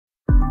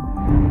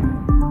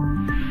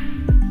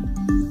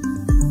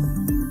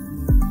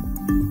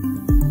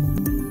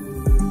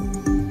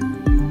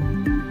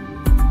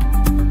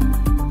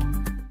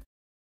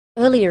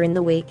Earlier in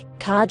the week,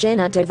 Kylie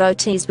Jenner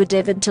devotees were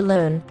devo'd to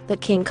learn that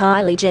King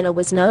Kylie Jenner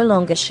was no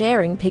longer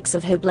sharing pics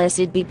of her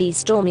blessed baby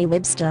Stormi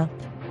Webster.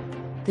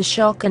 The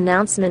shock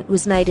announcement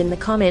was made in the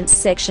comments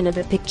section of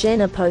a pic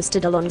Jenner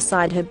posted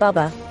alongside her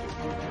bubba.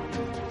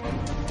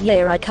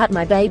 "Yeah, I cut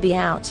my baby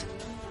out.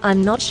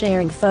 I'm not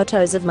sharing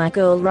photos of my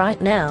girl right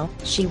now,"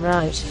 she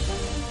wrote.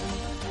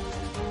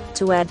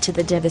 To add to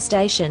the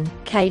devastation,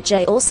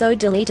 KJ also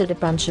deleted a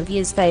bunch of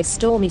years face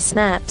Stormi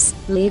snaps,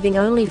 leaving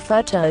only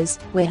photos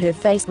where her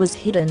face was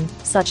hidden,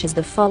 such as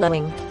the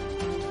following.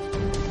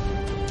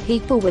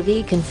 People were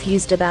very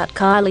confused about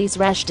Kylie's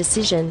rash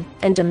decision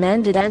and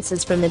demanded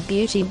answers from the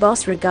beauty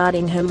boss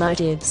regarding her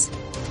motives.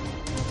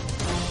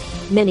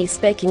 Many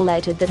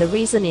speculated that her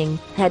reasoning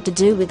had to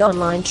do with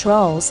online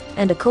trolls,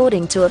 and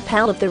according to a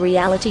pal of the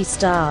reality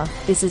star,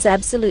 this is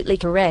absolutely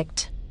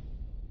correct.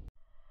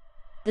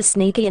 The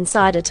sneaky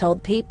insider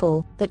told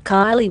people that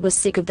Kylie was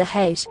sick of the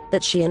hate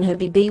that she and her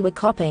baby were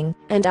copping,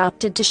 and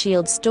opted to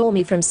shield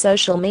Stormi from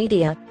social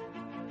media.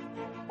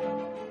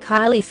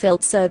 Kylie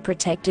felt so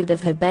protective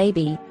of her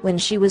baby when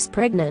she was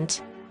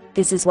pregnant.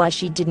 This is why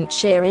she didn't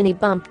share any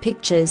bump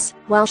pictures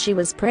while she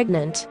was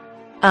pregnant.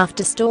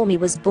 After Stormi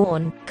was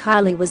born,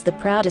 Kylie was the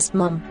proudest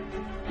mom.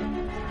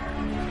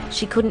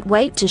 She couldn't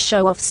wait to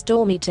show off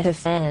Stormi to her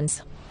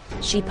fans.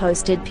 She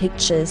posted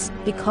pictures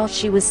because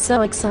she was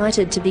so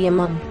excited to be a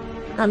mom.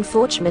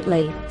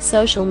 Unfortunately,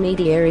 social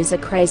media is a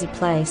crazy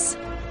place.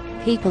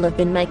 People have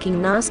been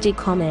making nasty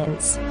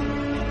comments.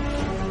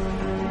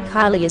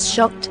 Kylie is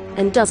shocked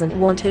and doesn't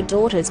want her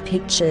daughter's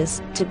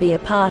pictures to be a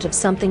part of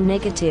something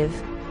negative.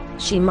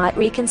 She might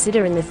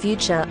reconsider in the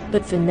future,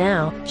 but for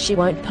now, she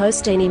won't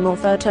post any more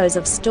photos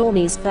of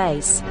Stormi's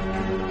face.